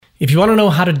If you want to know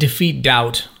how to defeat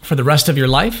doubt for the rest of your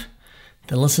life,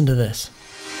 then listen to this.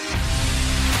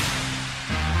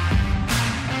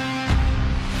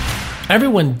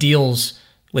 Everyone deals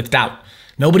with doubt.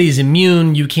 Nobody is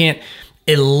immune. You can't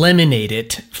eliminate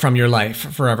it from your life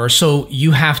forever. So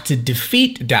you have to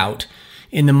defeat doubt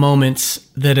in the moments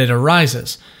that it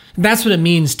arises. That's what it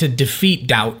means to defeat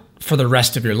doubt for the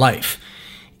rest of your life.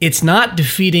 It's not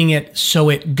defeating it so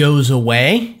it goes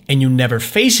away and you never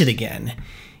face it again.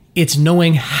 It's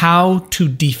knowing how to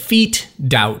defeat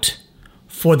doubt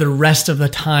for the rest of the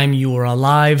time you are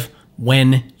alive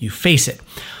when you face it.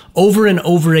 Over and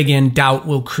over again, doubt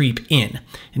will creep in.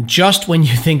 And just when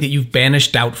you think that you've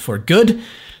banished doubt for good,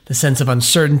 the sense of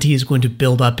uncertainty is going to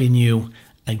build up in you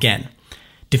again.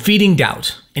 Defeating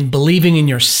doubt and believing in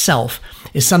yourself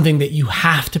is something that you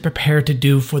have to prepare to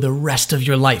do for the rest of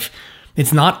your life.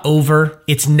 It's not over.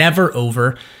 It's never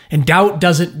over. And doubt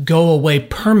doesn't go away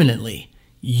permanently.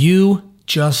 You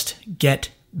just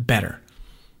get better.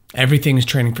 Everything is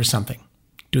training for something.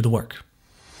 Do the work.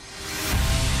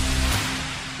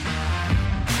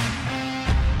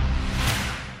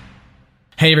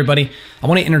 Hey everybody, I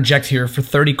want to interject here for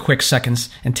 30 quick seconds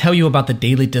and tell you about the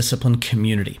Daily Discipline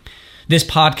community. This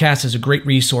podcast is a great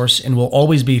resource and will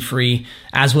always be free,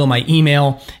 as will my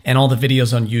email and all the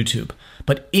videos on YouTube.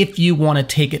 But if you want to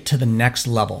take it to the next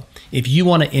level, if you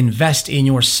want to invest in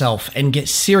yourself and get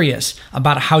serious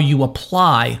about how you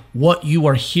apply what you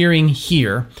are hearing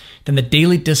here, then the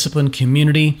Daily Discipline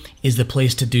community is the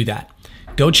place to do that.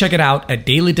 Go check it out at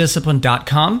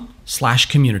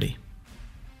dailydiscipline.com/community.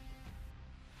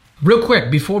 Real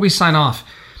quick, before we sign off,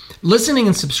 listening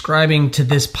and subscribing to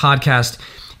this podcast,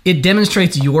 it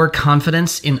demonstrates your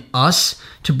confidence in us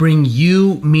to bring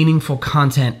you meaningful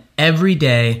content every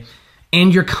day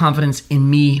and your confidence in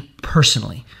me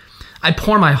personally. I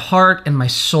pour my heart and my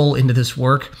soul into this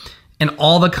work, and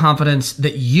all the confidence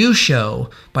that you show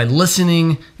by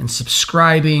listening and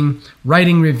subscribing,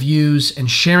 writing reviews, and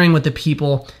sharing with the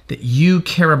people that you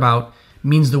care about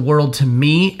means the world to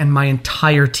me and my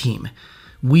entire team.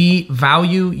 We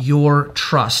value your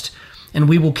trust, and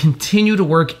we will continue to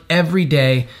work every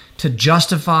day to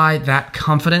justify that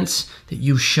confidence that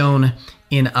you've shown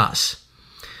in us.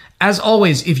 As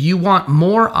always, if you want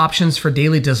more options for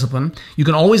daily discipline, you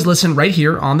can always listen right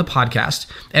here on the podcast.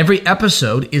 Every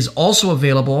episode is also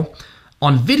available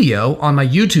on video on my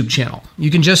YouTube channel. You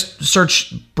can just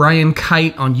search Brian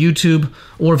Kight on YouTube,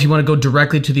 or if you want to go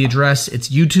directly to the address, it's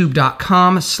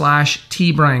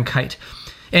youtube.com/tbriankite.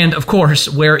 And of course,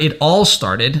 where it all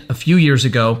started a few years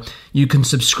ago, you can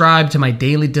subscribe to my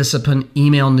Daily Discipline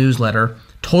email newsletter,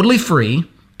 totally free,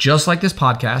 just like this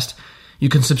podcast. You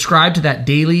can subscribe to that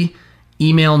daily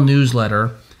email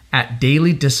newsletter at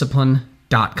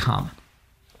dailydiscipline.com.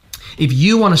 If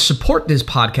you want to support this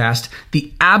podcast,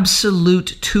 the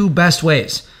absolute two best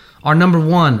ways are: number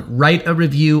one, write a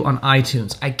review on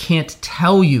iTunes. I can't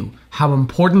tell you how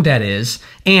important that is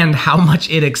and how much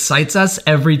it excites us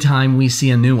every time we see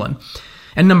a new one.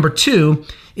 And number two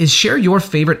is share your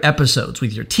favorite episodes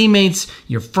with your teammates,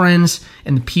 your friends,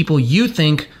 and the people you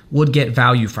think would get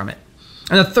value from it.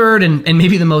 And the third and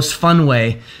maybe the most fun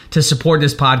way to support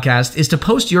this podcast is to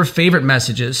post your favorite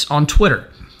messages on Twitter.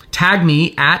 Tag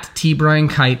me at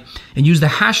tbriankite and use the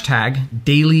hashtag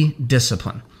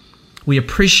dailydiscipline. We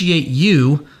appreciate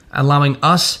you allowing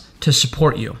us to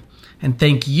support you, and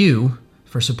thank you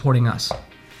for supporting us.